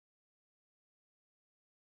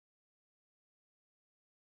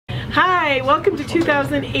Hi, welcome to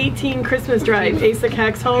 2018 Christmas Drive, Asa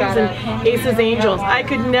Cox Homes and Asa's Angels. I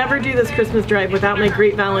could never do this Christmas drive without my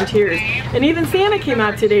great volunteers. And even Santa came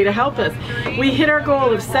out today to help us. We hit our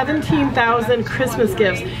goal of 17,000 Christmas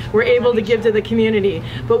gifts we're able to give to the community.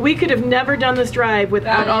 But we could have never done this drive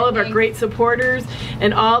without all of our great supporters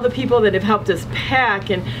and all the people that have helped us pack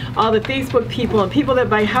and all the Facebook people and people that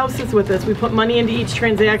buy houses with us. We put money into each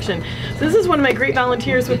transaction. So this is one of my great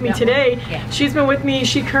volunteers with me today. She's been with me.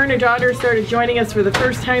 Her and her daughter started joining us for the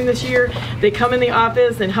first time this year. They come in the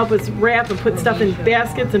office and help us wrap and put stuff in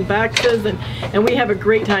baskets and boxes, and we have a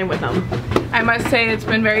great time with them. I must say it's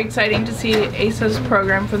been very exciting to see Asa's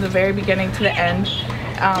program from the very beginning to the end.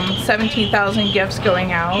 17,000 gifts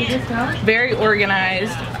going out. Very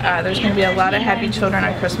organized. There's going to be a lot of happy children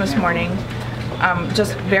on Christmas morning.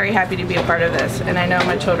 Just very happy to be a part of this, and I know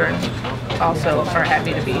my children also are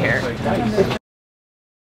happy to be here.